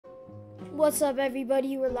What's up,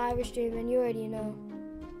 everybody? We're live streaming. You already know.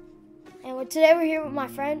 And today we're here with my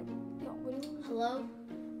friend. Hello.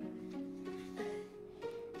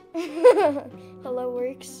 Hello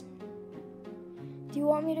works. Do you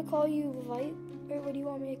want me to call you Vite, or what do you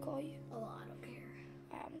want me to call you? Oh, I don't care.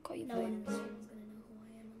 I'm gonna call you No Vite. one in the stream is gonna know who I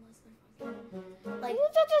am unless they're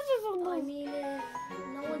fucking like. I mean,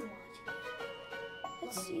 no one's watching.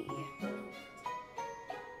 Let's see.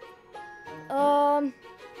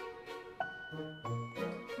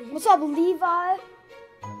 What's up, Levi? I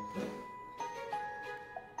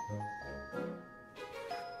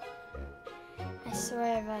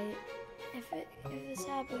swear, Vite, if this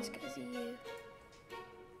happens because of you.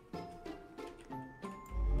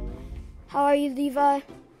 How are you, Levi?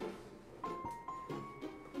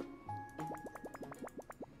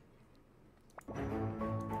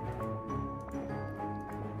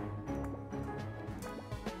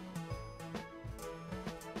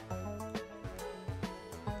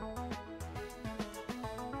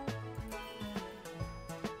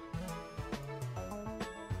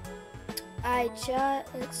 Alright, chat,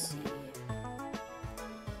 let's see.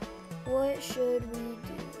 What should we do?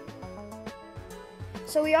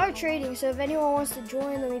 So we are trading, so if anyone wants to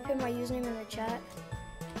join, let me put my username in the chat.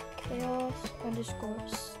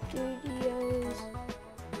 Chaos_studios.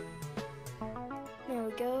 There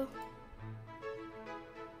we go.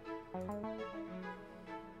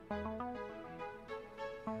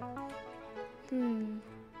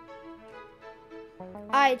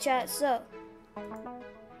 Alright, chat, so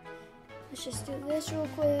let's just do this real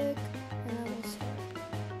quick, and then we'll start.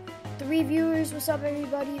 3 viewers, what's up,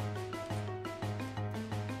 everybody?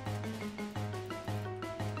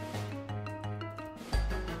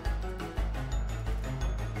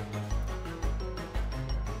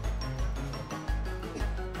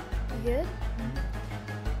 You good?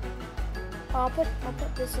 I'll put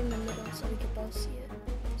this in the middle so we can both see it.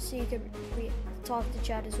 So you can talk to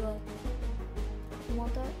chat as well. You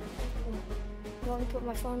want that? You want me to put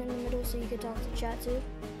my phone in the middle so you can talk to chat too?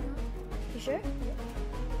 You sure? Yeah.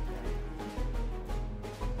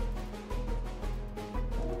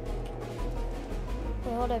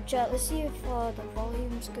 Wait, hold up, chat. Let's see if the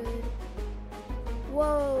volume's good.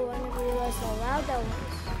 Whoa, I never realized how loud that was.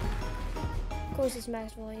 Of course it's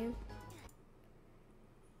max volume.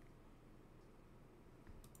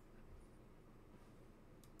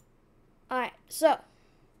 Alright, so.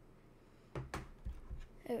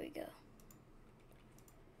 There we go.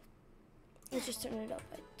 Let's just turn it up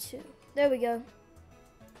by 2. There we go.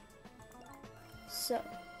 So.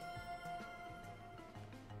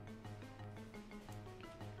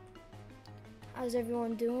 How's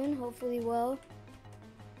everyone doing? Hopefully well.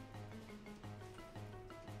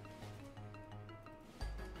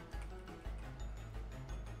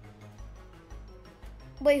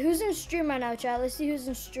 Wait, who's in stream right now, chat? Let's see who's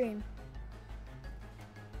in stream.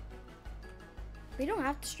 We don't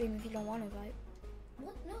have to stream if you don't want to, Vibe.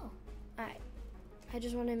 What? No. Alright. I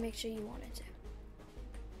just wanted to make sure you wanted to.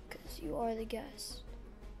 Because you are the guest.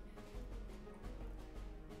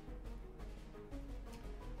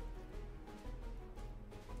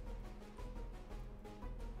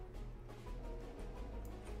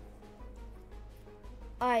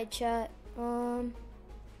 Alright, chat.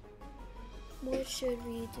 What should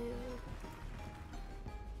we do?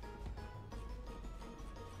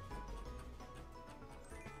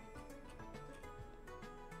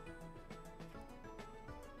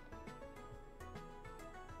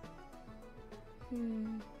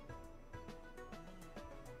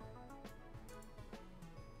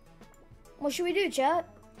 What should we do, chat?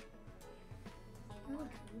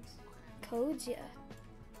 Codes, yeah.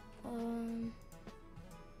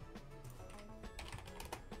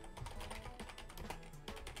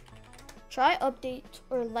 Try update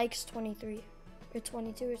or likes 23 or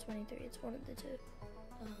 22 or 23. It's one of the two.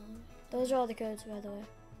 Those are all the codes, by the way.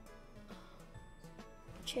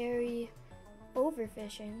 Cherry,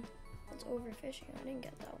 overfishing. What's overfishing? I didn't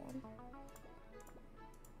get that one.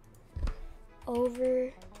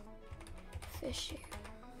 Overfishing.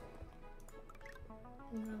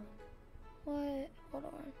 What? Hold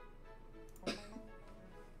on.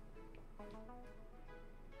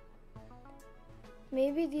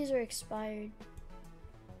 Maybe these are expired.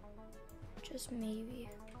 Just maybe.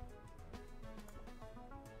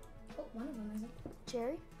 Oh, one of them isn't.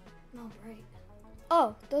 Cherry? No, Bright.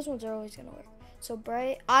 Oh, those ones are always gonna work. So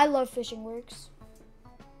Bright. I love fishing works.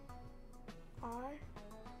 I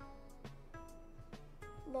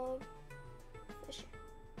love fishing.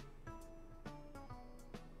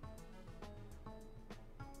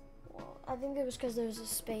 Well, I think it was because there was a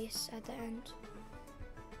space at the end.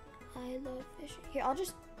 I love fishing. Here, I'll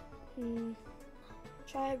just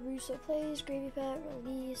Try Russo plays, Gravy Pet,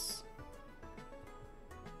 release.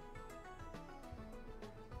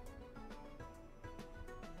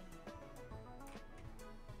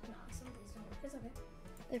 No, some of these don't work. It's okay.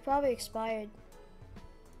 They probably expired.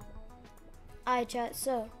 Alright, chat,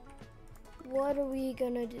 so what are we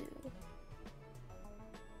gonna do?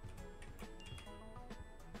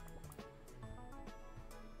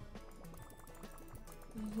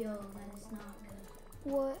 Yo, that is not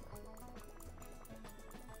good. What?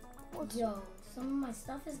 What's Yo, some of my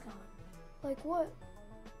stuff is gone. like what?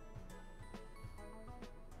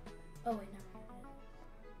 Oh wait, never mind.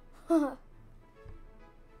 Haha.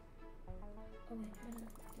 Oh wait, I'm gonna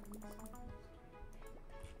delete some.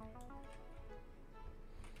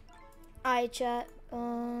 Alright, chat.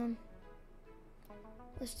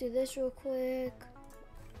 Let's do this real quick.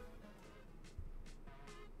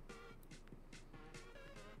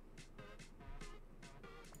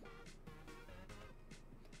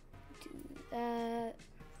 Do that.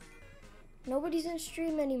 Nobody's in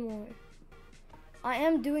stream anymore. I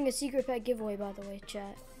am doing a secret pet giveaway, by the way,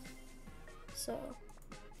 chat. So,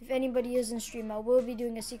 if anybody is in stream, I will be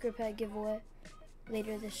doing a secret pet giveaway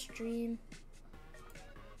later this stream.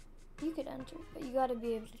 You could enter, but you gotta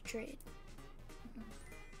be able to trade.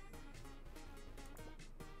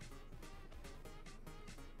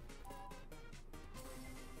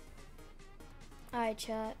 Alright,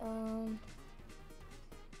 chat,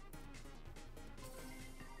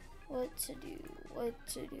 what to do?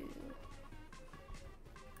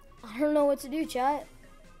 I don't know what to do, chat.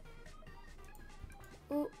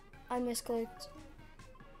 Ooh, I misclicked.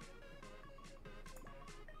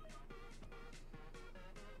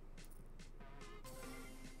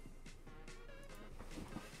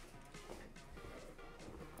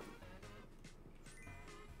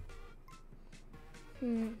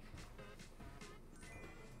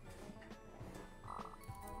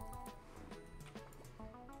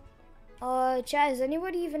 Chat, is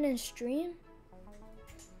anybody even in stream?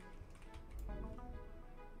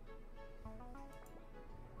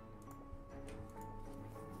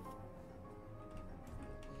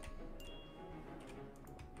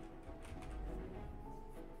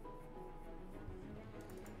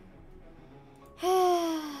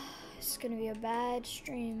 It's gonna be a bad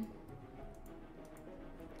stream.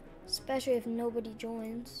 Especially if nobody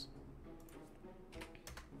joins.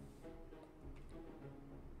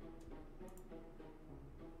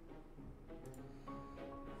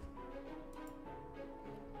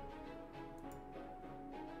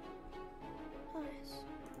 Nice.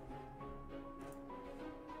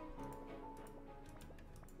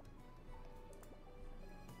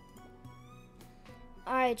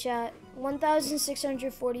 Alright, chat.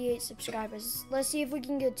 1,648 subscribers. Let's see if we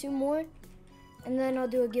can get 2 more. And then I'll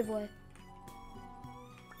do a giveaway.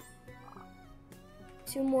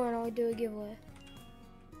 2 more and I'll do a giveaway.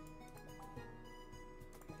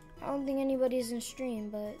 I don't think anybody's in stream,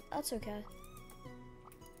 but that's okay.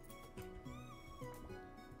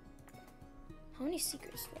 How many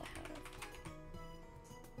secrets do I have?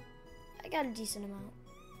 I got a decent amount.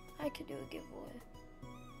 I could do a giveaway.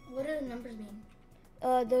 What do the numbers mean?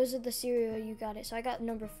 Those are the cereal you got it. So I got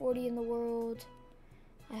number 40 in the world.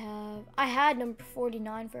 I had number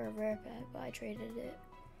 49 for a rare pet, but I traded it.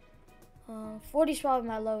 40 is probably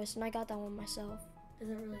my lowest, and I got that one myself. Is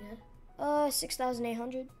it really good?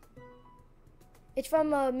 6,800. It's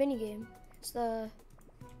from a minigame. It's from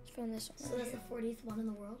this one. So that's the 40th one in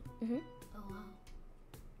the world? Mm-hmm. Oh wow.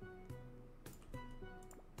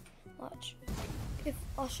 Watch.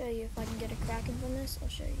 I'll show you if I can get a Kraken from this. I'll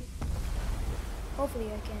show you. Hopefully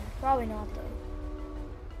I can. Probably not though,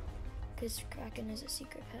 because Kraken is a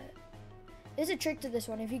secret pet. There's a trick to this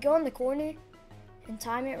one. If you go in the corner and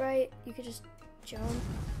time it right, you could just jump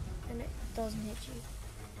and it doesn't hit you.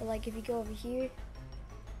 But like if you go over here,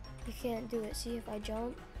 you can't do it. See, if I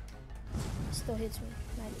jump, it still hits me.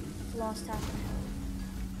 I lost half my health.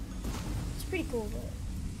 It's pretty cool, but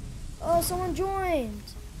oh, someone joined.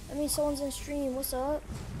 I mean, someone's in stream. What's up?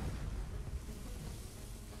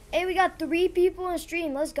 Hey, we got 3 people in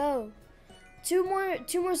stream. Let's go. 2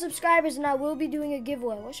 more subscribers, and I will be doing a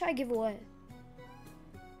giveaway. What should I give away?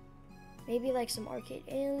 Maybe like some arcade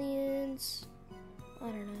aliens. I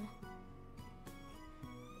don't know.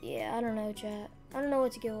 Yeah, I don't know, chat. I don't know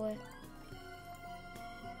what to give away.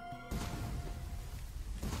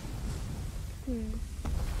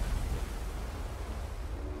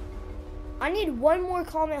 I need 1 more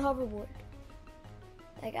comment hoverboard.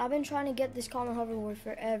 Like, I've been trying to get this common hoverboard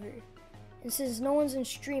forever. And since no one's in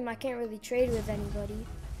stream, I can't really trade with anybody.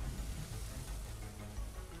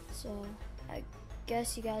 So, I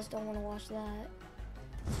guess you guys don't want to watch that.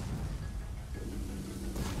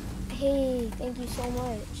 Hey, thank you so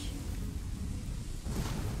much.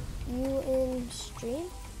 You in stream?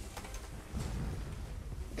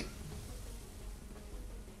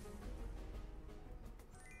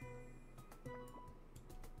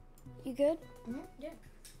 You good? Yeah.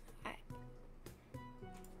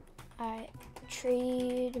 Alright.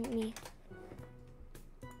 Trade me.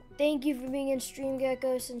 Thank you for being in stream,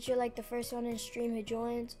 Gecko. Since you're like the first one in stream who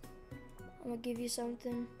joined, I'm gonna give you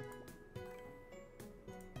something.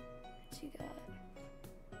 What you got?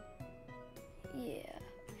 Yeah.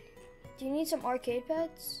 Do you need some arcade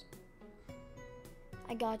pets?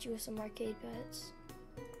 I got you with some arcade pets.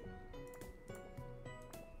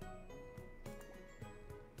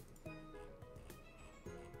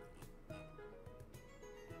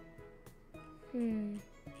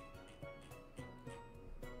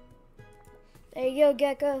 There you go,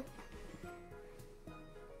 Gecko.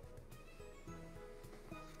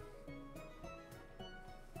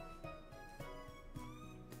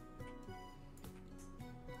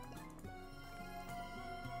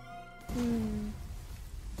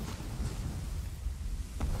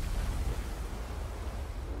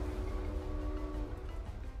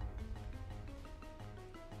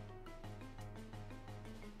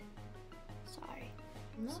 Sorry.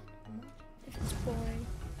 No. If it's boring.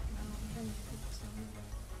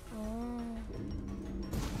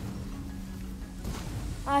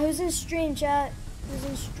 Who's in stream, chat? Who's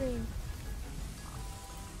in stream?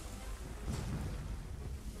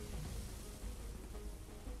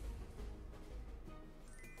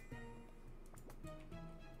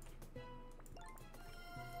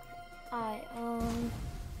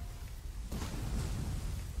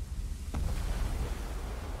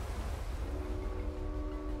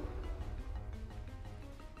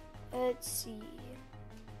 Let's see.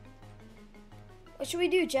 What should we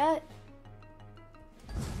do, chat?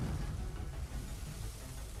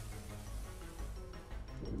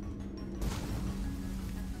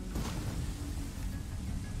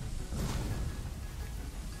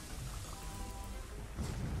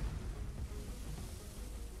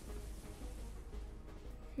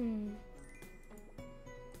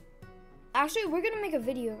 Actually, we're gonna make a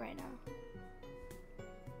video right now.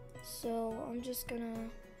 So I'm just gonna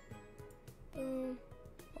boom.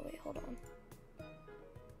 Oh wait, hold on.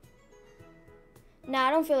 Nah,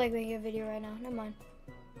 I don't feel like making a video right now. Never mind.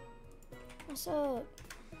 What's up?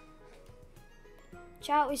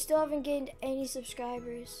 Chat, we still haven't gained any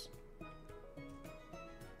subscribers.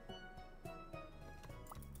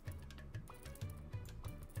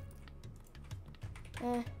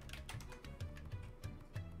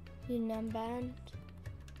 You numbanned.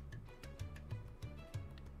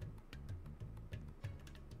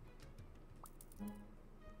 You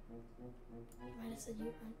might have said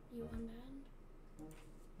you unbanned.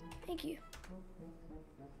 Thank you.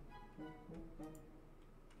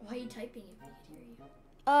 Why are you typing if I could hear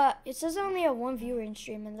you? It says I only have one viewer in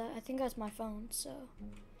stream, and I think that's my phone, so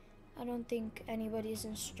I don't think anybody's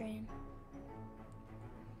in stream.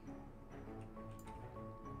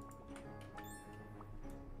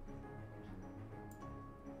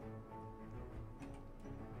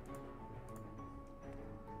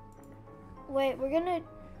 Wait, we're gonna...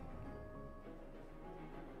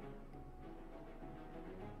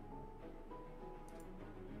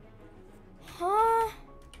 Huh?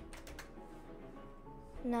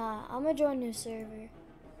 Nah, I'm gonna join a new server.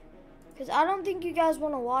 Because I don't think you guys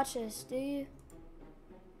want to watch this, do you?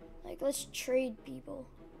 Like, let's trade people.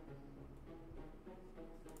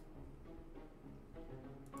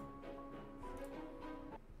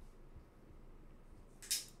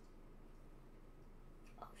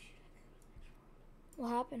 Oh shit, What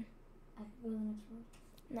happened? I could go to the next one.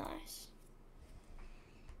 Nice.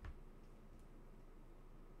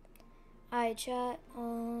 Alright, chat.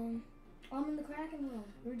 I'm in the Kraken room.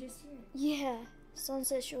 We're just here. Yeah,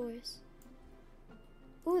 Sunset Shores.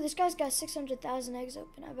 Ooh, this guy's got 600,000 eggs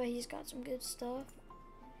open. I bet he's got some good stuff.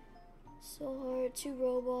 So hard. 2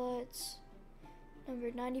 robots. Number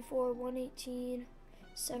 94, 118,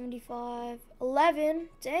 75, 11.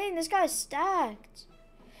 Dang, this guy's stacked.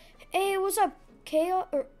 Hey, what's up, Chaos?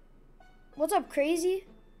 Or what's up, Crazy?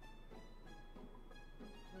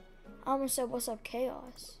 I almost said, what's up,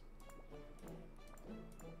 Chaos?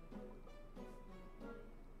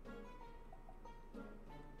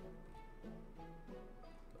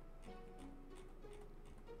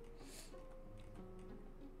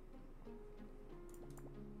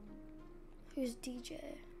 Who's DJ?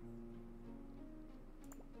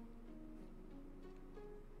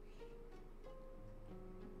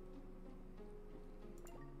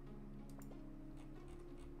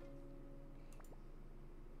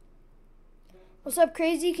 What's up,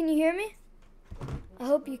 Crazy? Can you hear me? I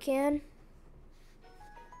hope you can.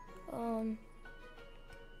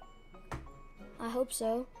 I hope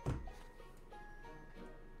so.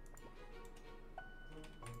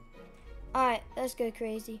 Alright, let's go,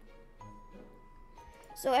 Crazy.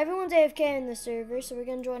 So everyone's AFK in the server, so we're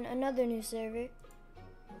gonna join another new server.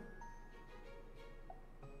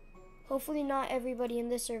 Hopefully not everybody in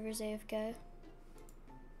this server is AFK.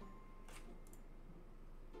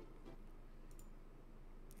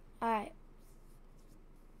 Alright.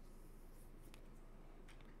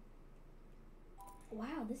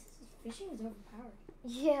 Wow, fishing is overpowered.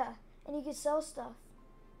 Yeah, and you can sell stuff.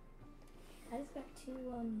 I just got 2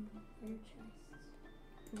 rare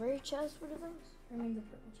chests. Rare chests? What are those? I mean the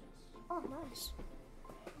purple chest. Oh, nice.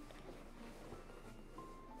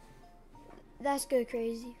 That's good,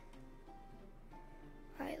 Crazy.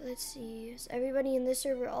 Alright, let's see. Is everybody in this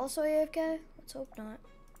server also AFK? Let's hope not.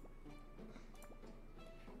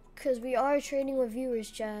 Because we are trading with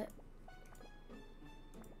viewers, chat.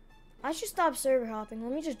 I should stop server hopping.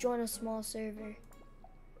 Let me just join a small server.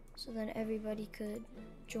 So then everybody could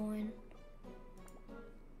join.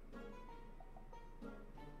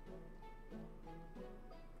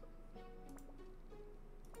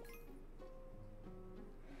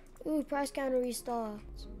 Ooh, price counter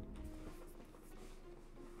restocked.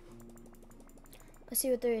 Let's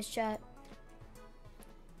see what there is, chat.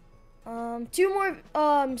 2 more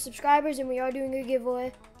subscribers and we are doing a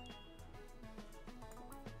giveaway.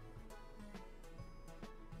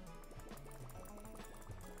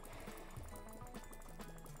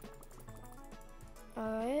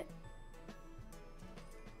 Alright.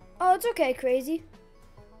 Oh, it's okay, Crazy.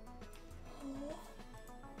 Oh,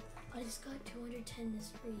 I just got 210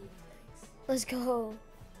 this free. Thanks. Let's go.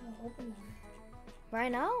 I'll open them.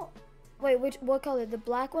 Right now? Wait, what color? The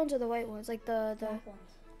black ones or the white ones? Like the Black ones.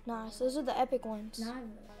 Nice. Those are the epic ones. Not,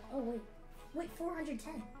 oh wait,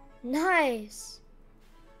 410. Nice.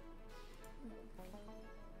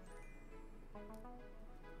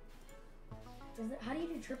 How do you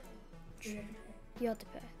do triple? You have to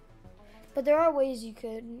pay. But there are ways you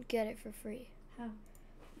could get it for free.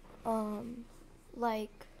 How?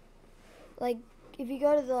 Like if you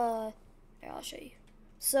go to the, here, I'll show you.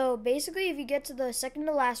 So basically, if you get to the second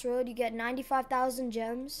to last road, you get 95,000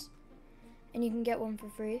 gems, and you can get one for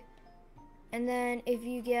free. And then if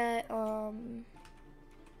you get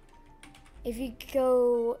if you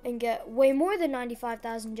go and get way more than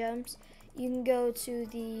 95,000 gems, you can go to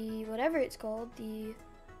the whatever it's called, the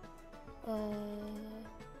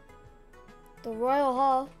Royal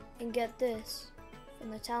Hall, and get this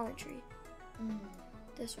from the talent tree.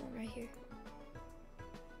 This one right here.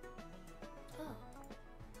 Oh.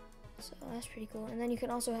 So that's pretty cool. And then you can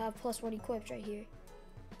also have +1 equipped right here.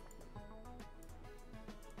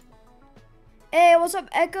 Hey, what's up,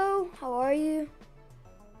 Echo? How are you?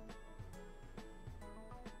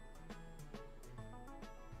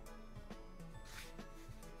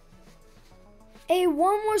 Hey, 1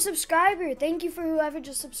 more subscriber. Thank you for whoever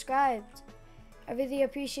just subscribed. I really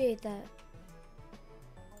appreciate that.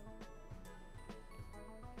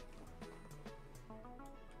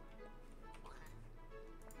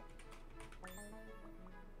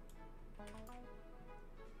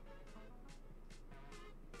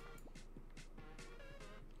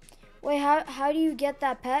 Wait, how do you get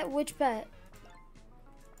that pet? Which pet?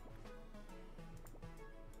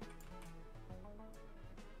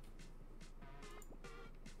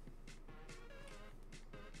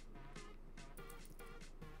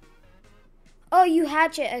 Oh, you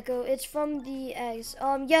hatch it, Echo. It's from the eggs.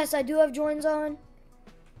 Yes, I do have joins on.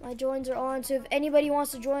 My joins are on. So if anybody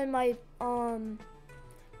wants to join, my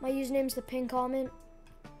username's the pinned comment.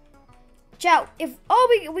 Ciao.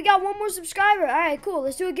 We got 1 more subscriber. All right, cool.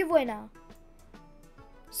 Let's do a giveaway now.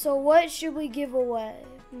 So what should we give away?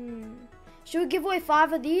 Should we give away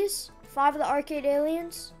 5 of these? 5 of the arcade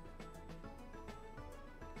aliens?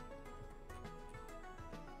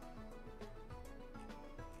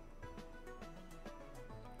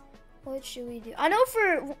 What should we do? I know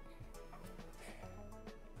for...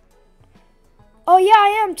 Oh yeah,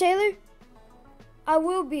 I am, Taylor. I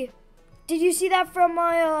will be. Did you see that from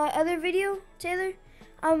my other video, Taylor?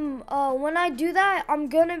 When I do that, I'm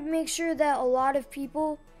gonna make sure that a lot of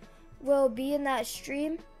people will be in that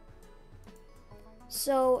stream.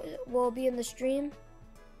 So, will be in the stream.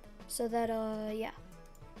 So that, yeah.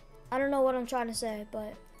 I don't know what I'm trying to say,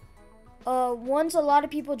 but once a lot of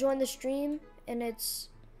people join the stream and it's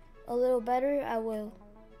a little better, I will.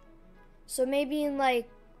 So maybe in like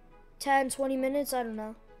 10, 20 minutes, I don't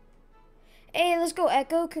know. Hey, let's go,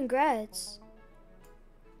 Echo. Congrats.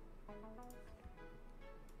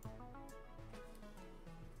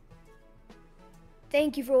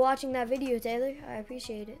 Thank you for watching that video, Taylor. I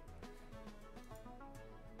appreciate it.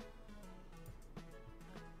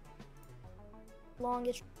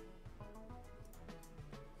 Longest.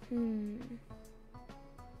 Oh,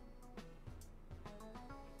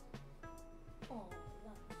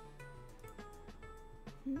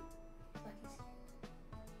 look. Lucky's cute.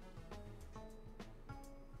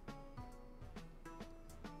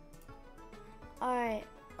 Alright,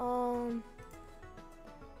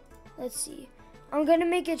 let's see. I'm gonna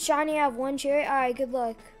make it shiny. I have one cherry. Alright, good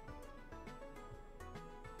luck.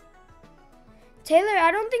 Taylor,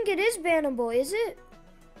 I don't think it is bannable, is it?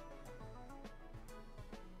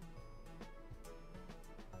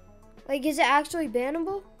 Like, is it actually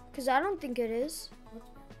bannable? Because I don't think it is.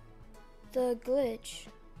 The glitch.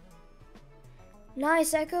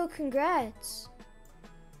 Nice, Echo. Congrats.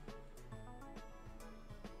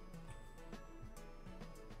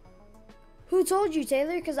 Who told you,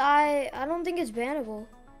 Taylor? Because I don't think it's bannable.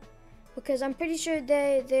 Because I'm pretty sure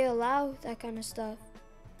they allow that kind of stuff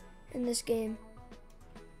in this game.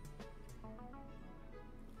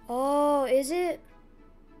 Oh, is it?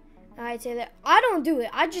 Alright, Taylor. I don't do it.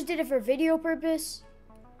 I just did it for video purpose.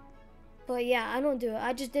 But yeah, I don't do it.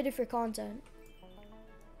 I just did it for content.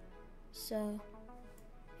 So,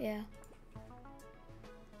 yeah.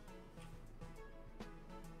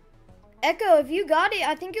 Echo, if you got it,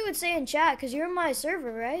 I think it would say in chat because you're in my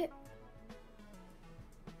server, right?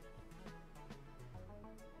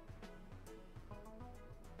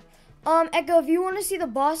 Echo, if you want to see the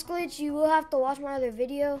boss glitch, you will have to watch my other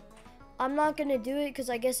video. I'm not going to do it because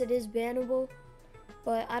I guess it is bannable.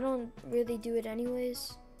 But I don't really do it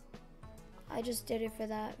anyways. I just did it for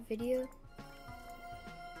that video.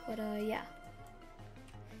 But, yeah.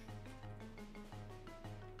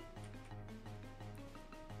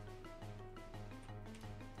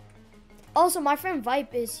 Also, my friend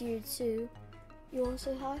Vipe is here too. You want to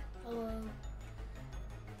say hi? Hello.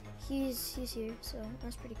 He's here, so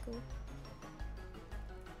that's pretty cool.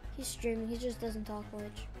 He's streaming. He just doesn't talk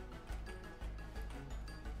much.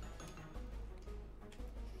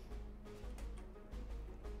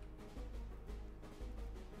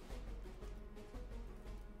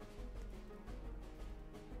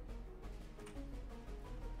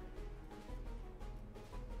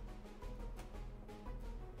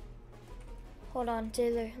 Hold on,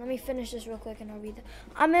 Taylor. Let me finish this real quick and I'll read that.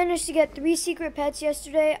 I managed to get 3 secret pets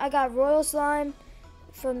yesterday. I got Royal Slime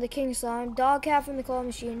from the King Slime, Dog Cat from the Claw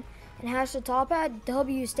Machine, and Hatched a Top Hat.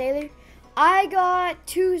 W's, Taylor. I got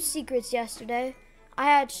 2 secrets yesterday. I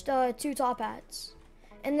hatched 2 top hats.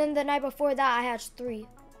 And then the night before that, I hatched 3.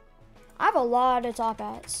 I have a lot of top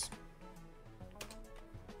hats.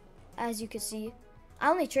 As you can see. I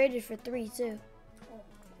only traded for 3 too.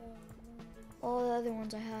 All the other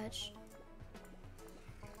ones I hatched.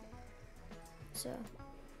 So,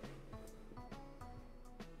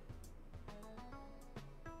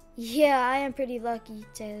 yeah, I am pretty lucky,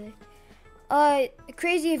 Taylor.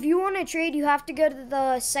 Crazy, if you want to trade, you have to go to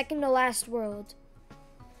the second to last world.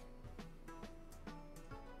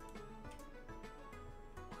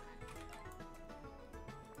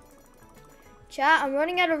 Chat, I'm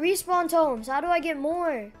running out of respawn tomes. How do I get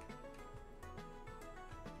more?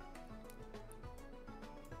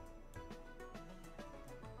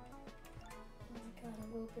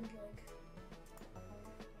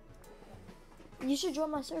 You should join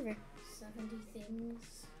my server. 70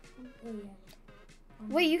 things. Oh, yeah.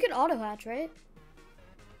 Wait, you can auto hatch, right?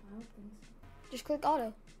 I don't think so. Just click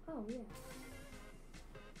auto. Oh, yeah.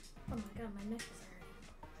 Oh my god, my neck is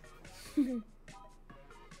hurting.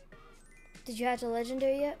 Did you hatch a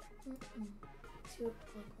legendary yet? Mm-mm. 2 like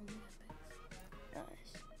only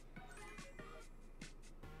epics. Nice.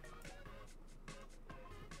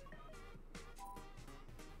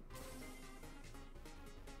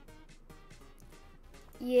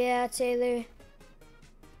 Yeah, Taylor.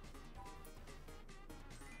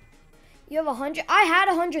 You have 100? I had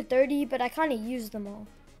 130, but I kind of used them all.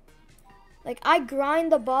 Like, I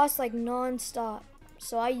grind the boss like non-stop,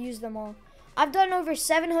 so I use them all. I've done over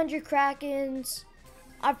 700 Krakens.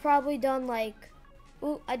 I've probably done like,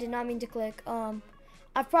 ooh, I did not mean to click.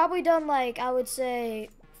 I've probably done like, I would say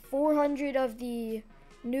 400 of the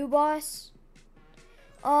new boss.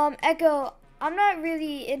 Echo, I'm not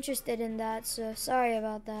really interested in that, so sorry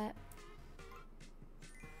about that.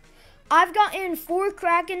 I've gotten 4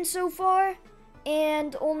 Kraken so far,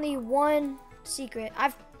 and only 1 secret.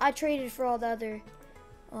 I traded for all the other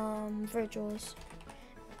virtuals.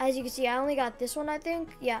 As you can see, I only got this one, I think.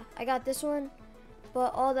 Yeah, I got this one,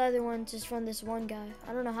 but all the other ones is from this one guy.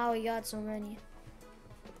 I don't know how he got so many.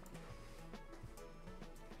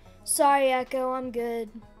 Sorry, Echo, I'm good.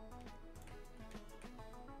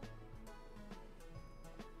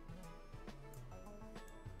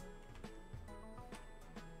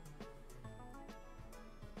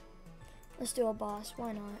 Let's do a boss.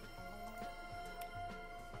 Why not?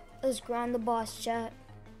 Let's grind the boss, chat.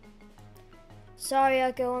 Sorry,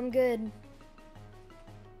 Echo. I'm good.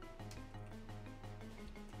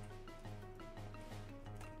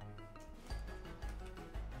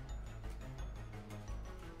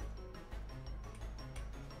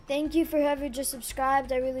 Thank you for whoever just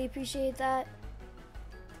subscribed. I really appreciate that.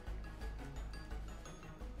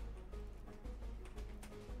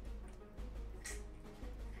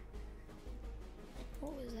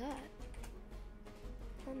 What was that?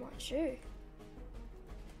 I'm not sure.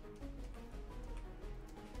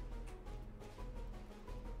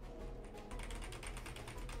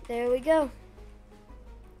 There we go.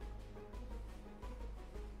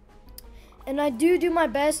 And I do my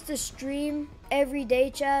best to stream every day,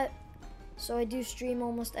 chat. So I do stream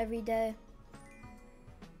almost every day.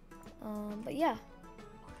 But yeah.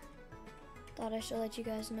 Thought I should let you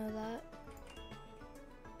guys know that.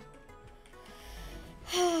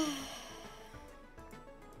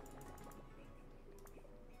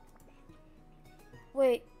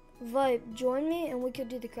 Wait, Vibe, join me and we could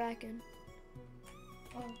do the Kraken.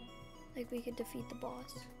 Oh. Like we could defeat the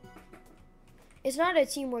boss. It's not a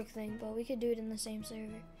teamwork thing, but we could do it in the same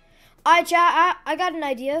server. Alright, chat, I got an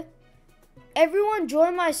idea. Everyone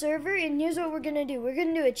join my server, and here's what we're gonna do. We're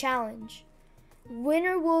gonna do a challenge.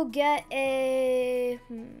 Winner will get a...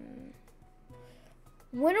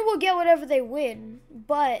 Winner will get whatever they win,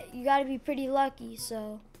 but you gotta be pretty lucky,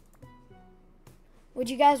 so... Would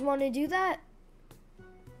you guys want to do that?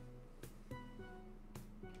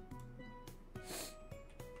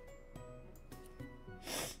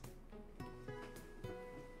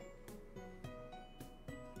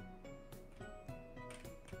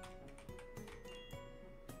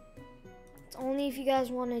 It's only if you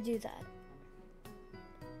guys want to do that.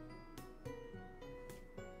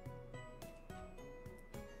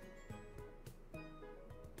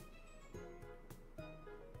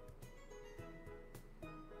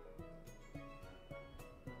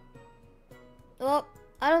 Well,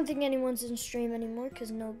 I don't think anyone's in stream anymore because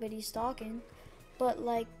nobody's talking. But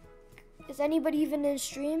like, is anybody even in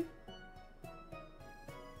stream?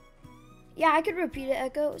 Yeah, I could repeat it,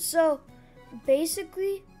 Echo. So,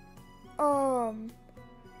 basically,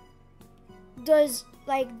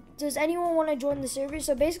 does anyone want to join the server?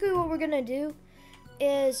 So basically what we're gonna do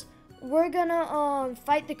is we're gonna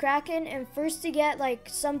fight the Kraken, and first to get like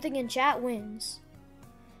something in chat wins.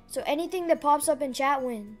 So anything that pops up in chat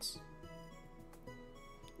wins.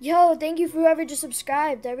 Yo, thank you for whoever just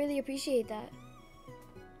subscribed. I really appreciate that.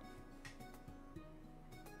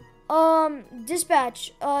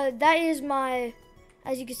 Dispatch, that is my,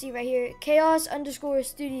 as you can see right here,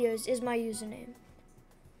 chaos_studios is my username.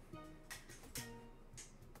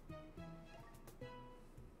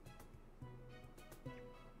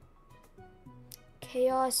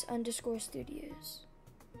 chaos_studios.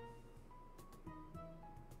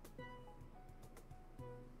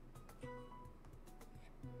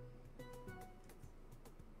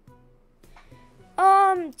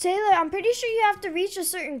 Taylor, I'm pretty sure you have to reach a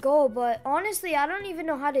certain goal, but honestly, I don't even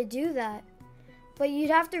know how to do that. But you'd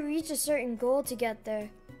have to reach a certain goal to get there.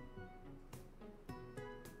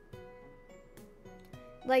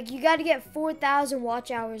 Like, you gotta get 4,000 watch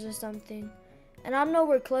hours or something. And I'm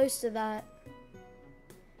nowhere close to that.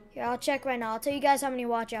 Here, I'll check right now. I'll tell you guys how many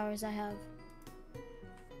watch hours I have.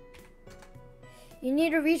 You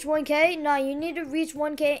need to reach 1K? No, you need to reach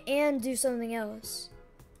 1K and do something else.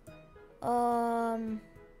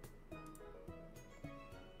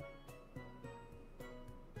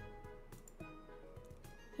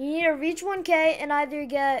 You need to reach 1K and either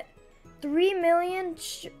get 3 million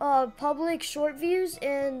public short views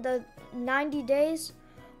in the 90 days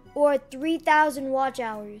or 3,000 watch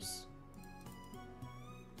hours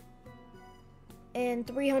in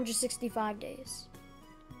 365 days.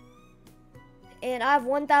 And I have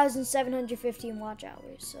 1,715 watch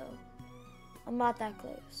hours, so I'm not that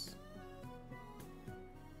close.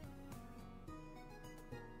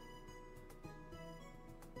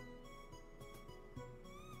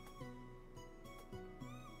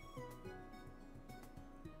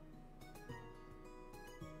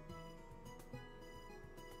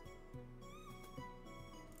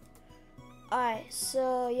 Alright,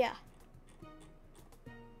 so yeah.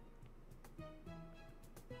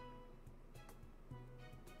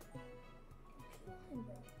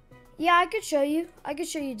 Yeah, I could show you. I could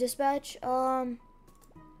show you dispatch.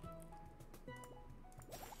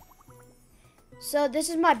 So this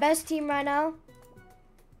is my best team right now.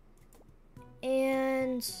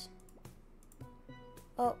 And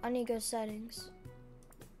oh, I need to go settings.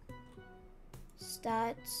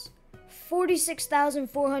 Stats.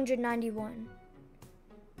 46,491.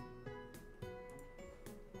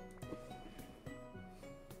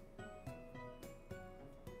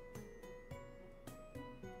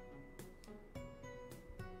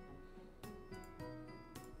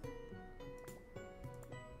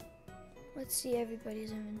 Let's see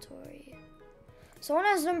everybody's inventory. Someone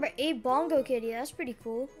has number 8 Bongo Kitty. That's pretty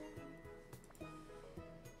cool.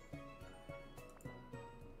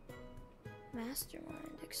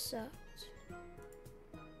 Mastermind, accept.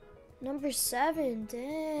 Number 7,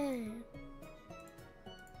 dang.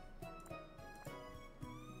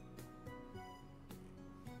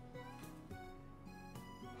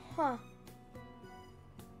 Huh.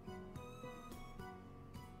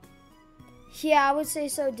 Yeah, I would say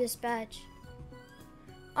so, dispatch.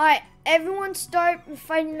 Alright, everyone start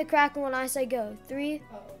fighting the Kraken when I say go. 3,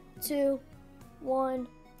 2, 1,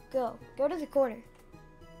 go. Go to the corner.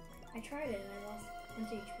 I tried it and I lost 1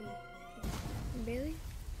 HP. Really?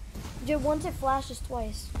 Dude, once it flashes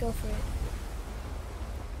twice, go for it.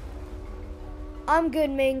 I'm good,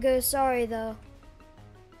 Mango. Sorry, though.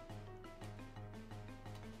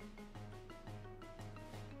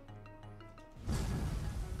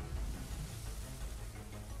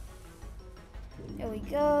 There we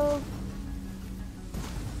go.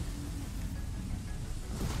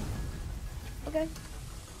 Okay.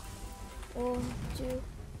 1, 2.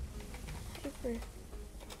 Hyper.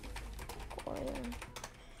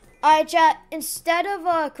 Alright, chat. Instead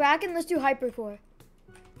of Kraken, let's do Hypercore.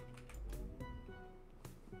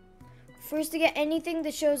 First to get anything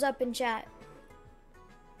that shows up in chat.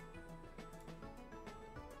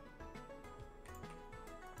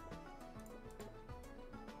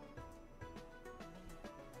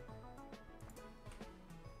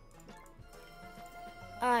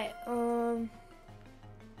 Alright,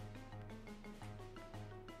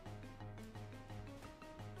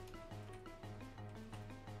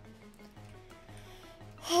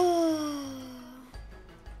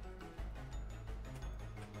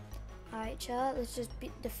 Alright, chat, let's just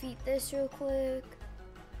defeat this real quick.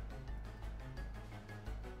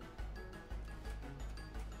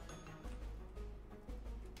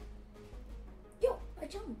 Yo, I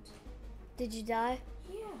jumped. Did you die?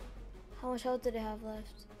 Yeah. How much health did it have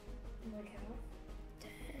left? Like how?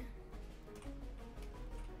 Damn.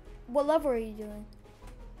 What level are you doing?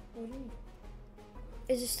 What do you mean?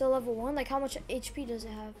 Is it still level 1? Like, how much HP does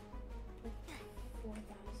it have?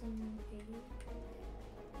 4,080.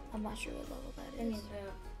 I'm not sure what level that I mean, is.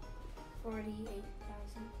 48,000.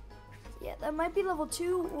 Yeah, that might be level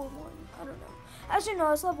 2 or 1. I don't know. Actually,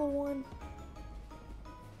 no, it's level 1.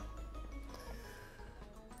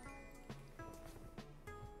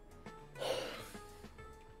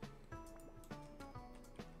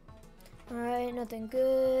 Alright, nothing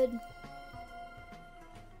good.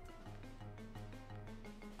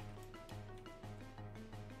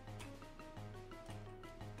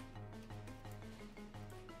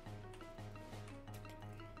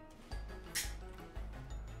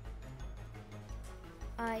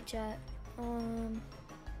 Alright, chat.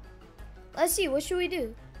 Let's see, what should we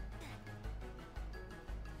do?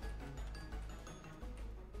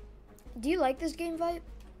 Do you like this game vibe?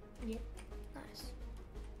 Yeah. Nice.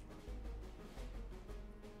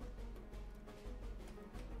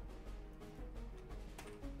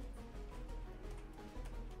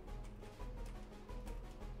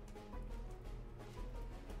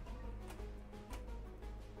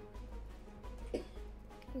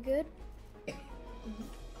 You good?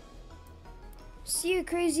 See you,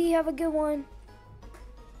 Crazy. Have a good one.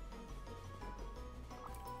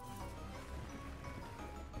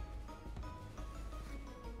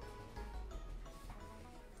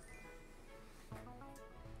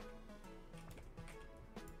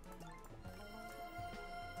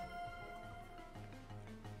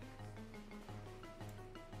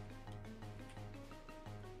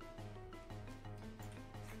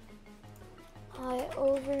 Hi,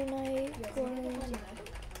 overnight grind.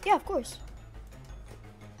 Yeah, of course.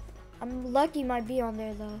 I'm lucky my bee on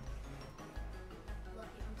there though.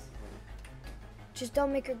 Just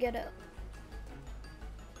don't make her get up.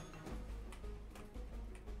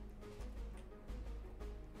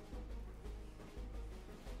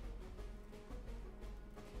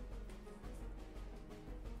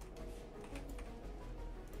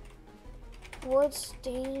 What's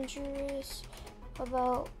dangerous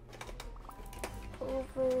about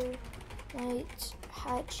overnight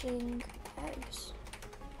hatching eggs?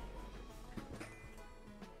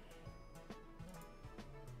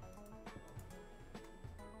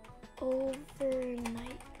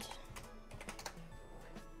 Overnight.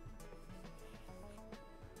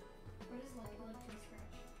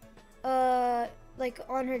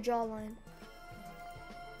 on her jawline.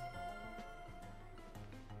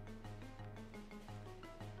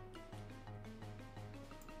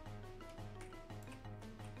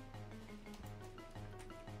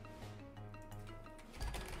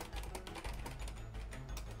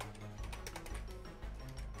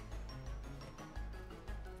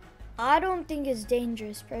 I don't think it's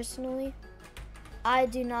dangerous, personally. I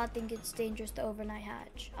do not think it's dangerous to overnight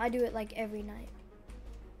hatch. I do it like every night.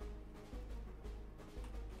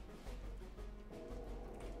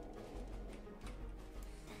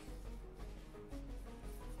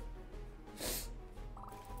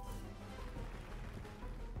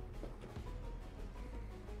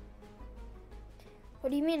 What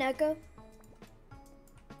do you mean, Echo?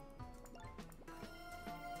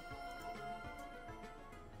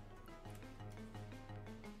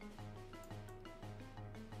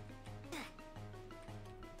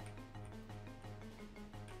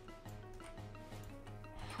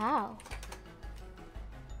 How?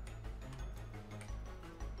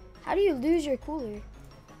 How do you lose your cooler?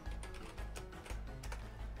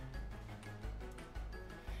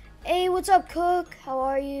 Hey, what's up, Cook? How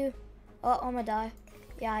are you? Oh, I'm gonna die.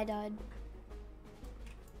 Yeah, I died.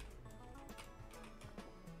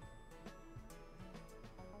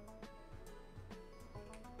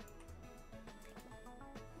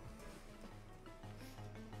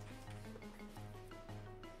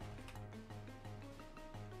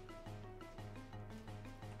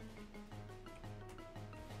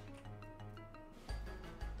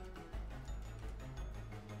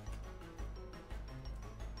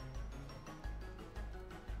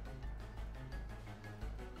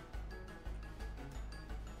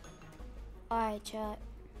 Alright, chat.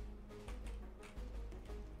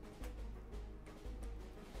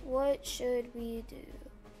 What should we do?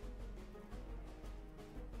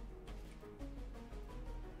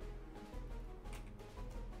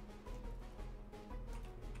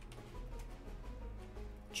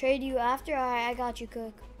 Trade you after? Alright, I got you,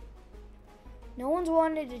 Cook. No one's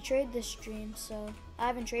wanted to trade this stream, so I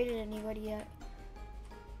haven't traded anybody yet.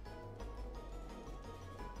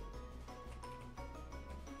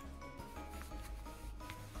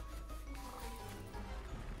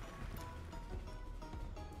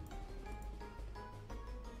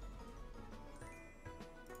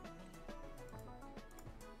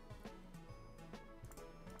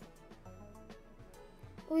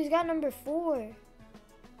 Oh, he's got number 4.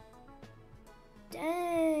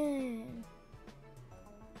 Dang.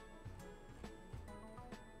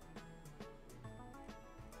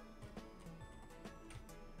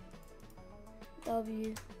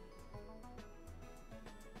 W.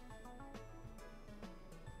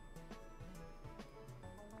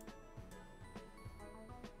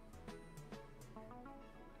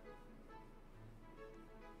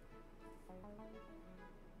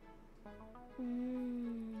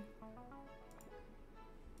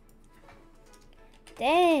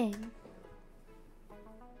 Dang.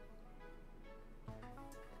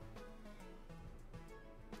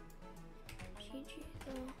 GG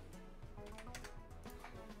though.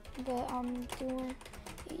 But I'm doing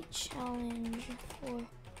a challenge for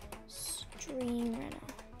stream right now.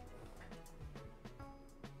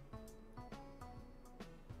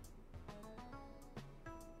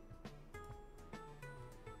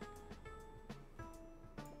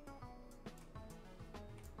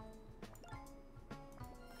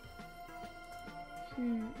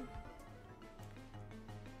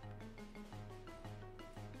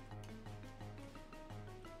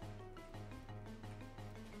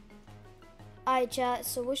 Alright, chat,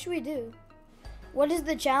 so what should we do? What is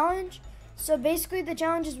the challenge? So basically the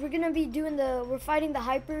challenge is we're fighting the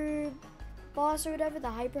hyper boss or whatever,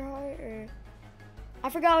 the hyper heart, or I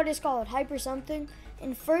forgot what it's called, hyper something.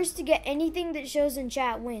 And first to get anything that shows in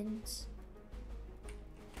chat wins.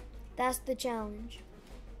 That's the challenge.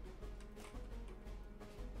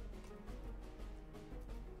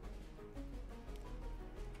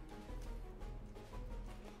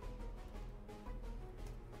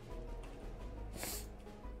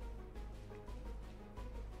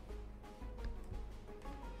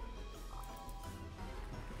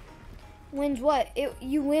 Wins what?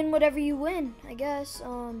 You win whatever you win, I guess.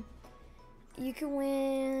 You can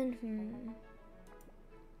win.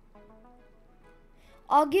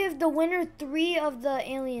 I'll give the winner 3 of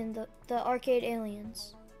the the arcade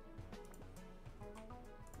aliens.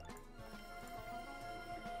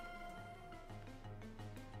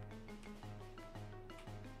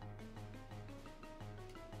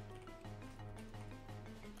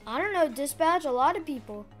 I don't know, dispatch a lot of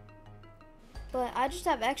people. But I just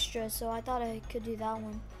have extra, so I thought I could do that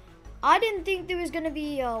one. I didn't think there was gonna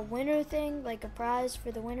be a winner thing, like a prize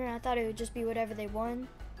for the winner. I thought it would just be whatever they won.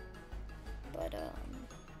 But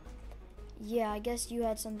yeah, I guess you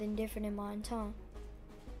had something different in mind, huh?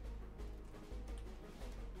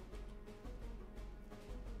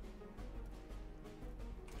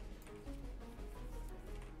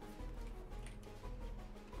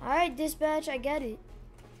 Alright, dispatch, I get it.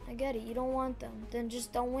 I get it. You don't want them. Then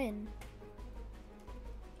just don't win.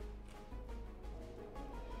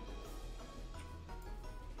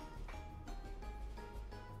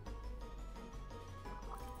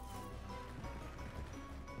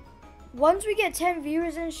 Once we get 10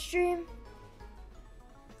 viewers in stream,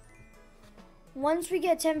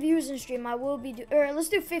 I will be or let's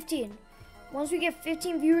do 15. Once we get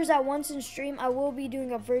 15 viewers at once in stream, I will be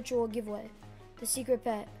doing a virtual giveaway. The secret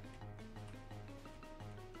pet.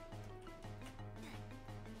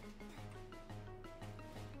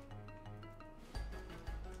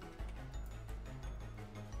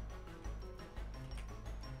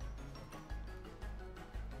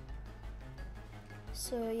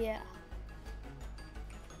 So yeah.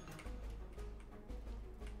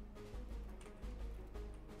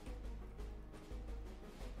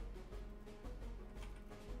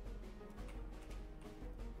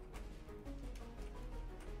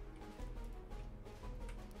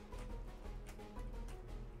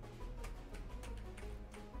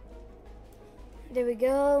 There we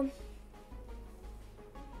go.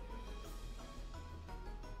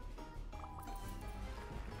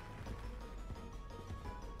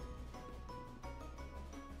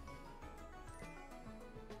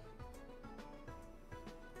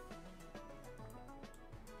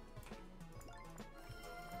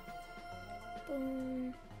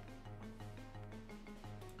 Boom.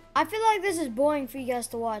 I feel like this is boring for you guys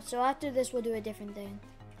to watch, so after this we'll do a different thing.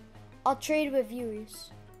 I'll trade with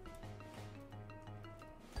viewers.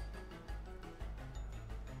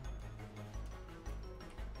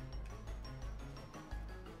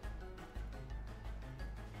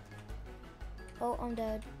 Oh, I'm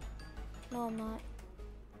dead. No, I'm not.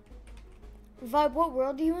 Vibe, what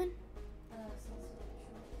world are you in?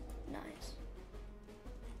 Nice.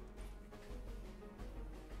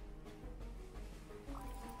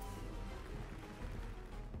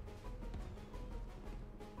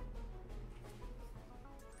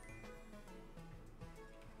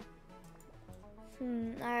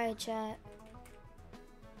 Alright, chat.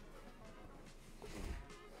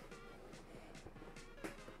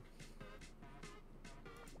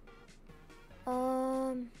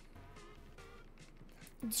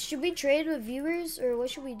 Should we trade with viewers or what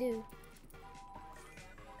should we do?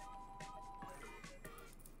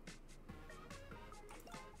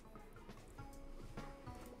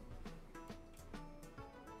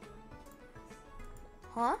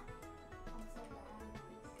 Huh?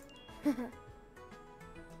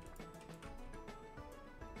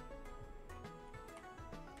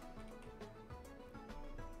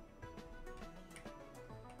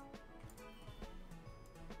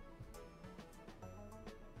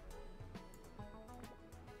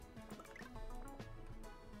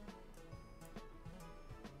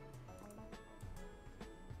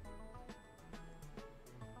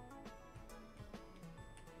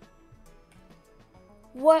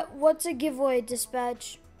 What's a giveaway,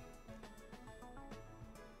 dispatch?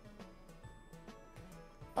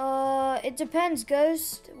 It depends,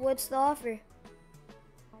 Ghost. What's the offer?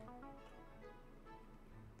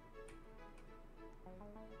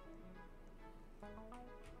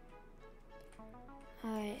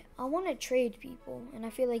 Alright, I want to trade people, and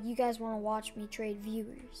I feel like you guys want to watch me trade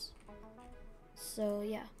viewers. So,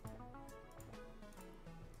 yeah.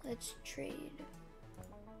 Let's trade.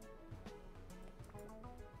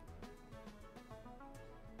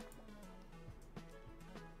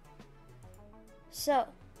 So,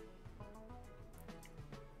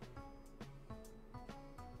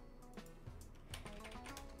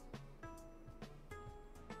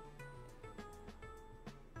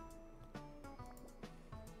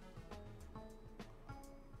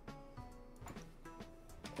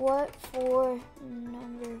 what for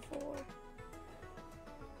number 4?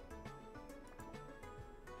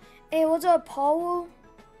 Hey, what's up, Paul?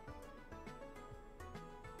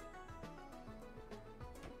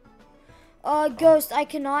 Ghost, I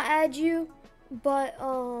cannot add you, but,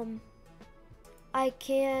 I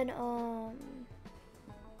can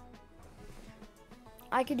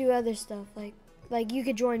do other stuff, like you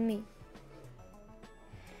could join me.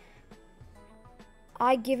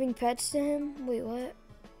 I giving pets to him? Wait, what?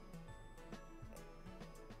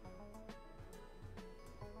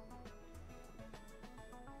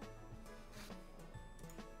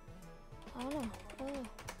 I don't know. Oh.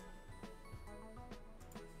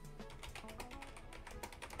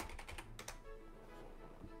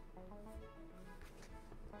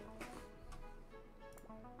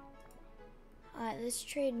 let's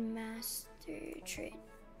trade trade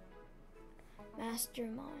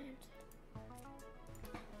mastermind.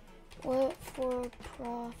 What for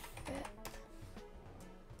profit?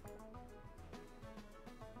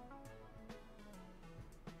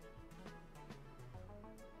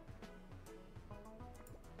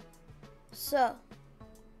 So,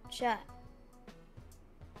 chat.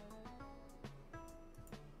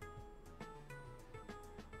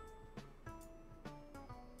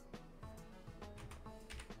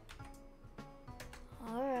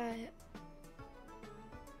 All right.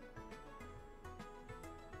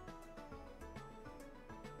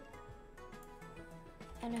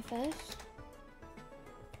 NFS.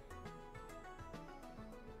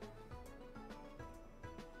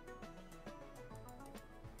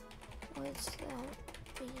 What's that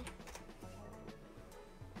be?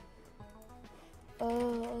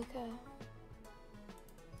 Oh, okay.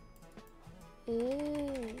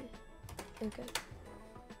 Ooh. Okay.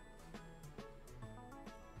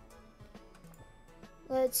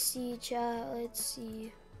 Let's see, chat. Let's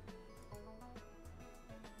see.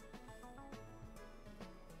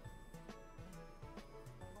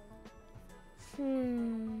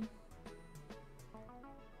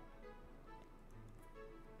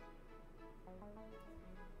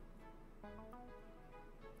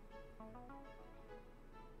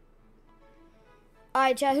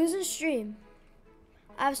 Alright, chat, who's in stream?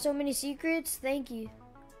 I have so many secrets. Thank you.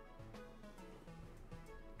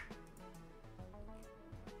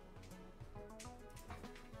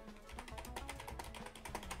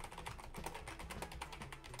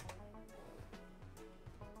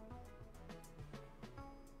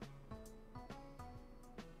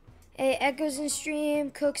 Hey, Echo's in stream,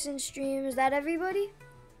 Cook's in stream. Is that everybody?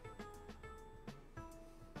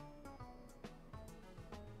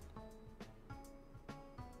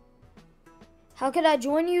 How could I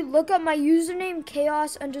join you? Look up my username,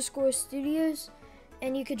 chaos_studios,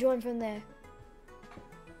 and you could join from there.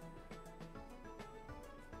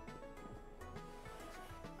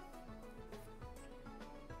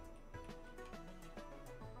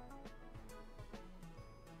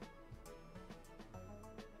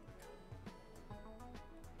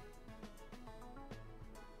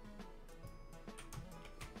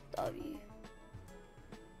 W.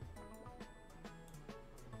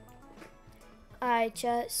 Alright,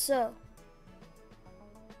 chat, so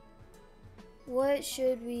what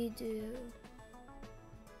should we do?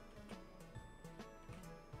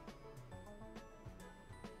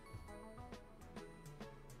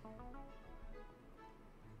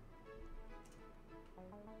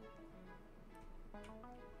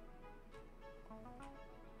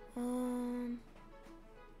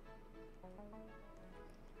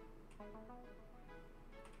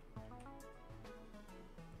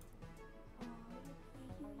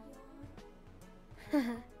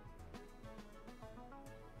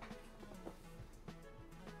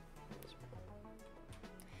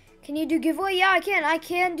 Can you do giveaway? Yeah, I can. I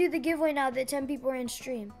can do the giveaway now that 10 people are in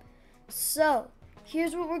stream. So,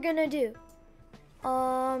 here's what we're gonna do.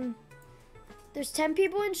 There's 10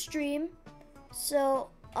 people in stream, so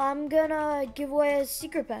I'm gonna give away a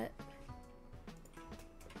secret pet.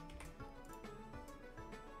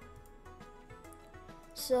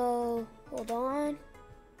 So, hold on.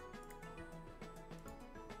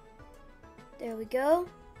 There we go.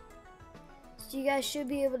 So you guys should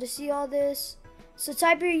be able to see all this. So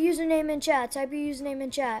type your username in chat. Type your username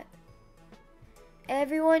in chat.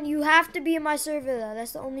 Everyone, you have to be in my server though.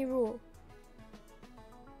 That's the only rule.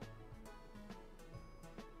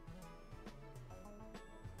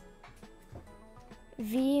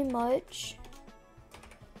 V much.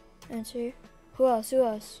 Answer. Who else? Who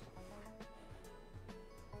else?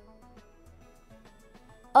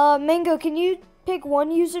 Mango, can you pick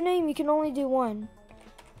one username? You can only do one.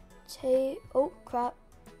 Oh crap.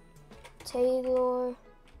 Taylor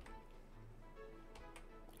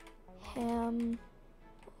Hamlin.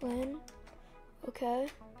 Okay.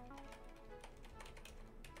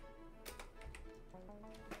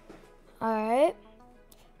 Alright.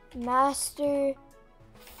 Master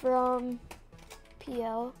from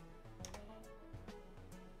PL.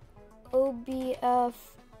 OBF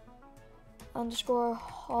 _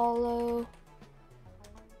 hollow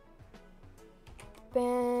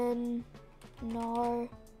Benar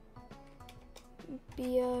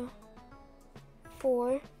Bia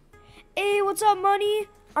 4. Hey, what's up, money?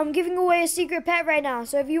 I'm giving away a secret pet right now.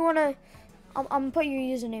 So if you wanna, I'm gonna put your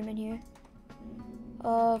username in here.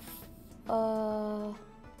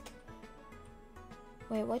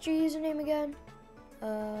 Wait, what's your username again?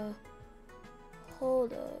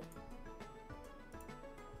 Hold up.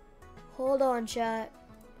 Hold on, chat.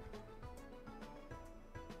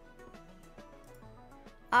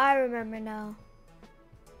 I remember now.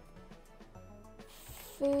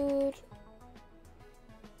 Food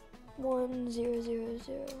 1000.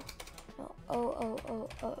 No,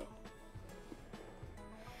 0000.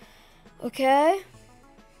 Okay.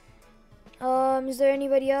 Is there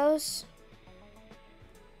anybody else?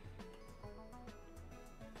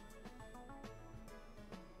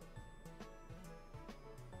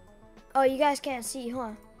 Oh, you guys can't see,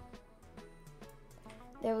 huh?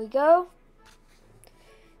 There we go.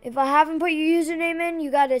 If I haven't put your username in,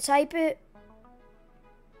 you gotta type it.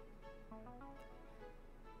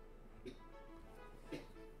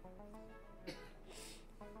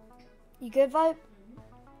 You good, Vibe?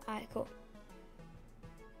 Alright, cool.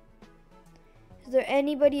 Is there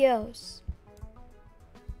anybody else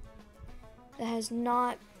that has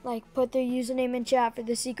not put their username in chat for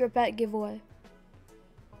the secret pet giveaway?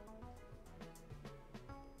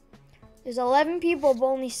 There's 11 people, but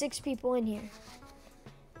only 6 people in here.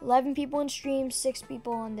 11 people in stream, 6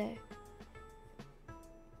 people on there.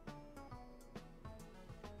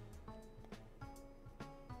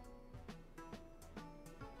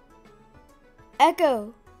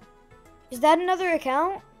 Echo, is that another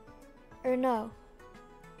account or no?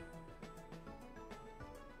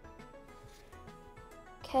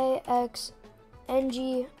 KXNG_Cabber8_.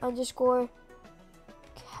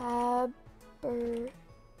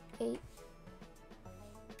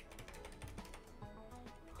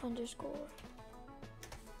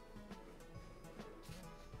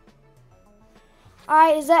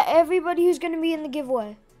 Alright, is that everybody who's going to be in the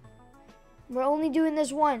giveaway? We're only doing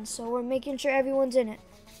this once, so we're making sure everyone's in it.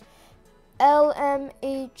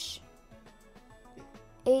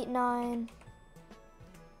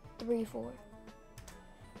 LMH8934.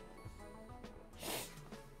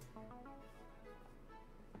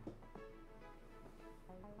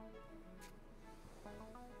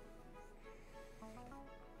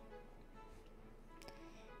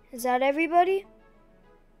 Is that everybody?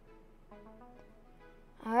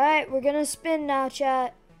 Alright, we're gonna spin now,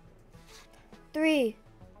 chat. 3,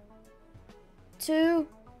 2,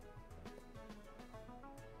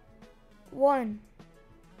 1.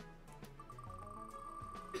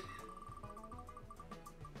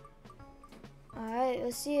 Alright,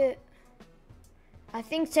 let's see it. I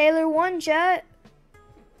think Taylor won, chat.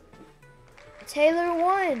 Taylor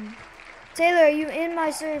won. Taylor, are you in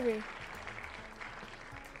my server?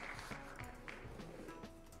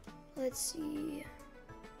 Let's see.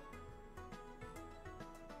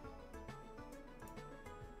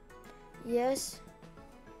 Yes,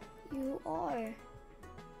 you are.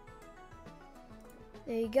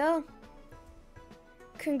 There you go.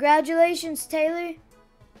 Congratulations, Taylor.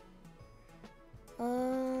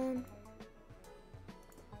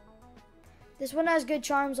 This one has good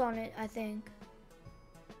charms on it, I think.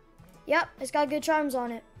 Yep, it's got good charms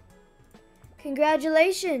on it.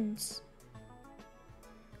 Congratulations.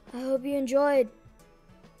 I hope you enjoyed.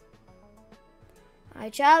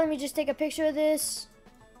 Alright, chat, let me just take a picture of this.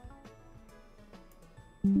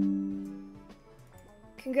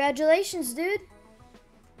 Congratulations, dude.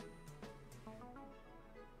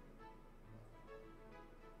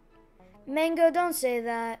 Mango, don't say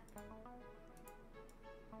that.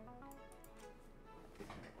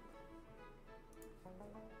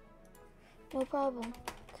 No problem.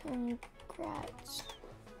 Congrats.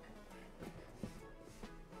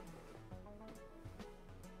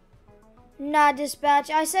 Nah, Dispatch.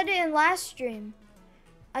 I said it in last stream.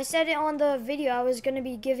 I said it on the video. I was going to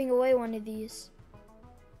be giving away one of these.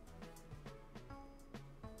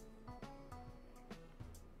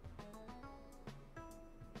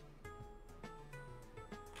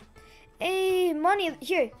 Hey, Money.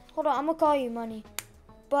 Here. Hold on. I'm going to call you, Money.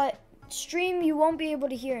 But stream, you won't be able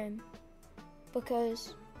to hear him.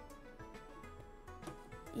 Because,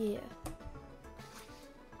 yeah.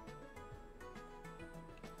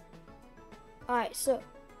 Alright, so.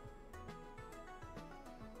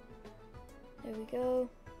 There we go.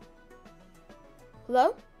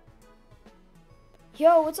 Hello?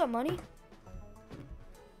 Yo, what's up, Money?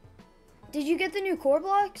 Did you get the new core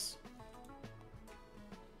blocks?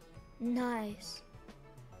 Nice.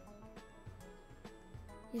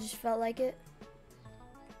 You just felt like it?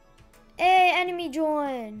 Hey, enemy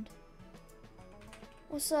joined.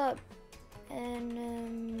 What's up,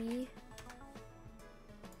 enemy?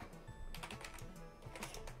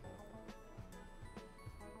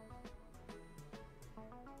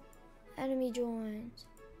 Enemy joins.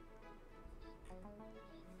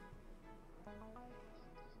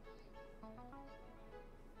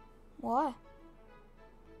 Why?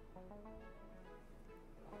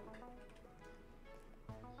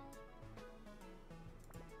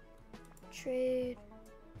 Trade.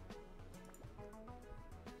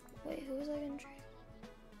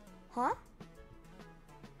 Huh?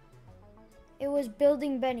 It was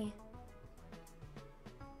building Benny.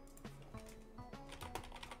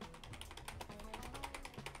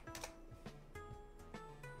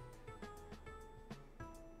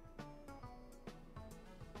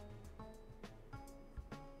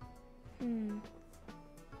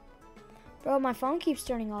 Bro, my phone keeps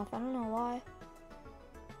turning off. I don't know why.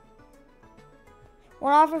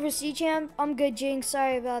 One offer for C-Champ. I'm good, Jinx.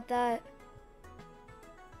 Sorry about that.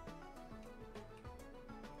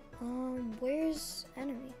 Where's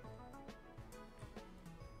enemy?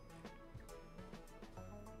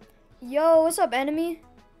 Yo, what's up, enemy?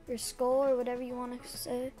 Your skull or whatever you want to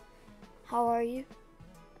say. How are you?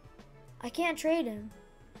 I can't trade him.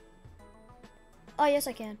 Oh, yes,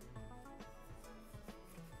 I can.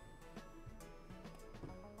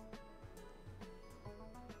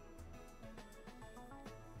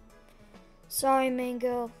 Sorry,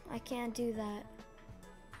 Mango. I can't do that.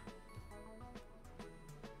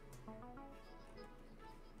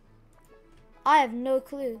 I have no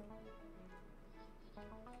clue.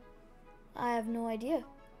 I have no idea.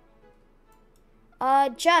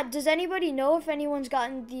 Chat, does anybody know if anyone's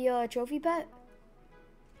gotten the trophy pet?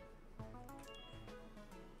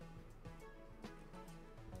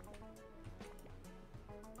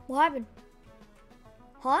 What happened?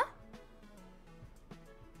 Huh?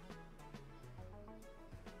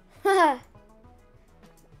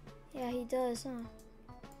 Yeah, he does, huh?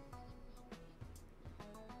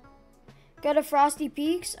 Go to Frosty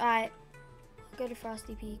Peaks? Alright. I'll go to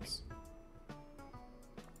Frosty Peaks.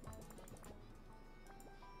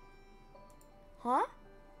 Huh?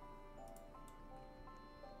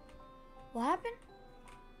 What happened?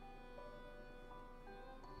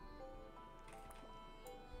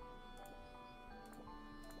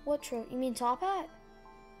 What trophy? You mean top hat?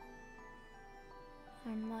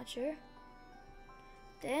 I'm not sure.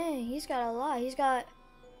 Dang, he's got a lot. He's got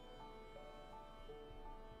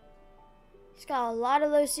a lot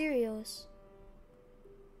of those cereals.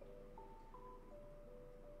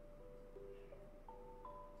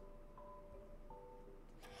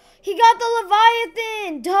 He got the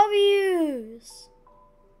Leviathan! W's!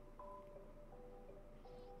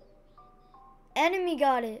 Enemy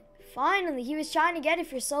got it. Finally, he was trying to get it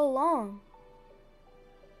for so long.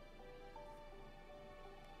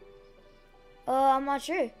 I'm not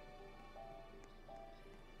sure.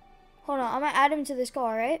 Hold on, I'm gonna add him to this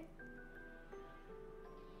call, right?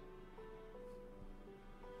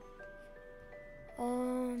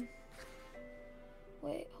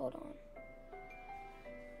 Wait, hold on.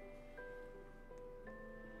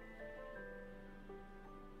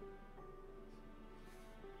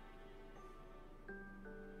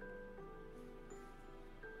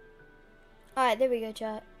 Alright, there we go,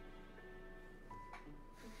 chat.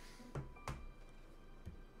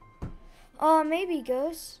 Maybe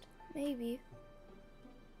Ghost. Maybe.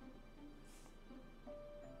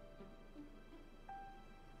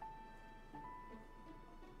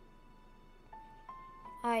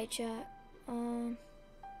 Alright, chat. Why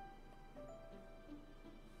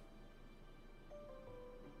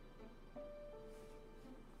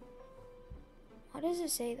does it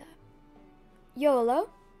say that? Yo, hello?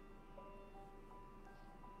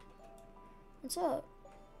 What's up?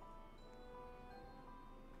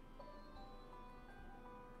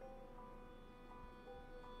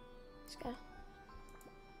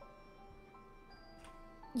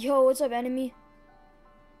 Yo, what's up, enemy?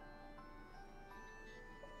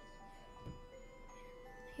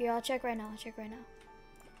 Here, I'll check right now.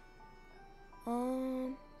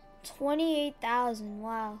 28,000.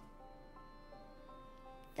 Wow.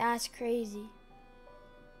 That's crazy.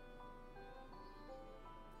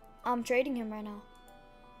 I'm trading him right now.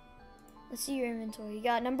 Let's see your inventory. You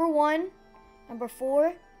got number 1, number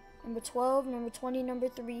 4, number 12, number 20, number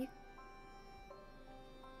 3.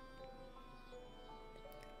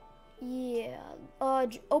 Yeah.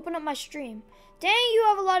 Open up my stream. Dang, you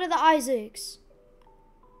have a lot of the Isaacs.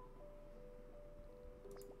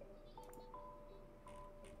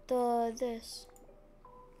 This.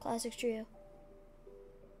 Classic trio.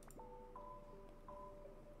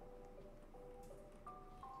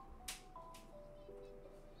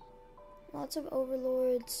 Lots of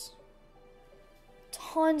overlords.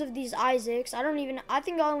 Tons of these Isaacs. I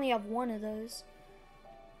think I only have one of those.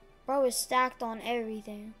 Bro is stacked on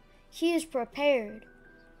everything. He is prepared.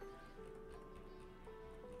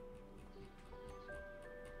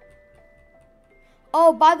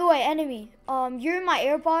 Oh, by the way, enemy. You're in my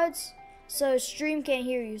AirPods, so stream can't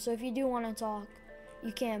hear you. So if you do want to talk,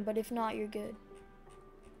 you can. But if not, you're good.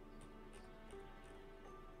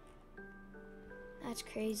 That's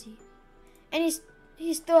crazy. And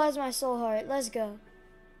He still has my soul heart. Let's go.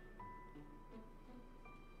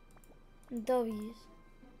 W's.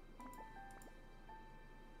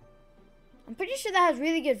 I'm pretty sure that has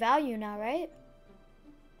really good value now, right?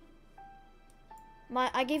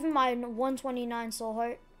 I gave him my 129 soul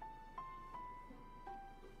heart.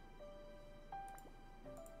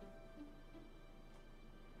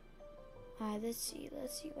 Alright, let's see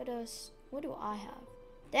what else. What do I have?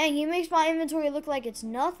 Dang, he makes my inventory look like it's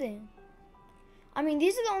nothing. I mean,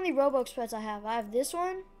 these are the only Roblox pets I have. I have this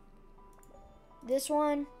one, this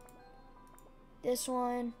one, this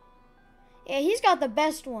one. Yeah, he's got the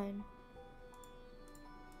best one.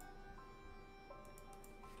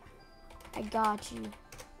 I got you.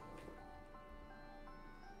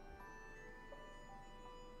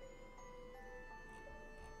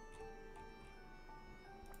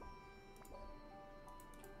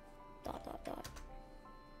 Dot.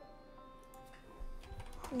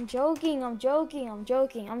 I'm joking.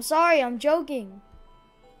 I'm sorry, I'm joking.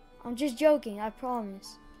 I'm just joking, I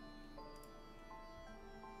promise.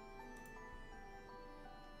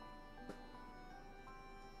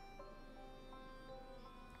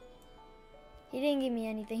 He didn't give me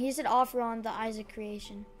anything. He said offer on the Isaac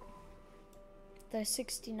creation. The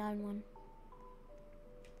 69 one.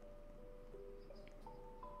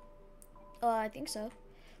 I think so.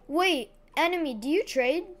 Wait, enemy, do you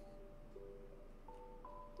trade?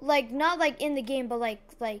 Like, not like in the game, but like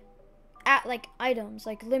at like items,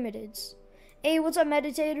 like limiteds. Hey, what's up,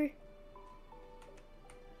 meditator?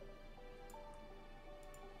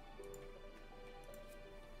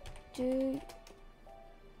 Dude.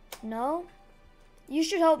 No? You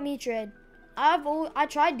should help me trade. I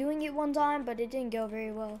tried doing it one time, but it didn't go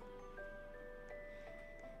very well.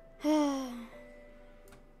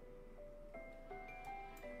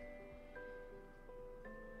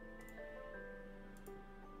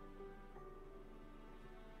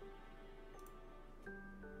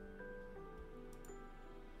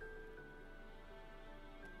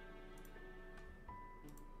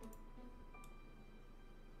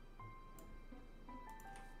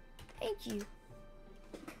 Thank you.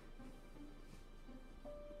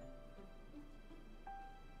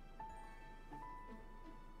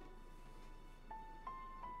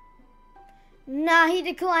 Nah, he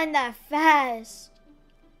declined that fast.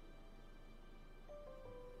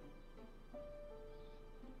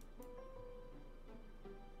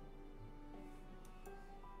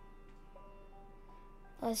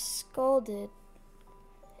 Scolded.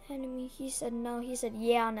 Enemy, he said no. He said,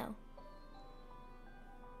 yeah, no.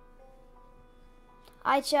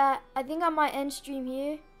 Chat, I think I might end stream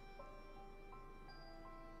here.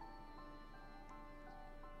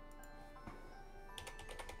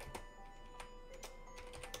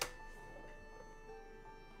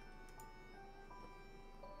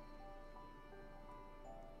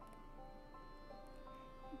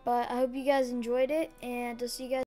 But I hope you guys enjoyed it, and I'll see you guys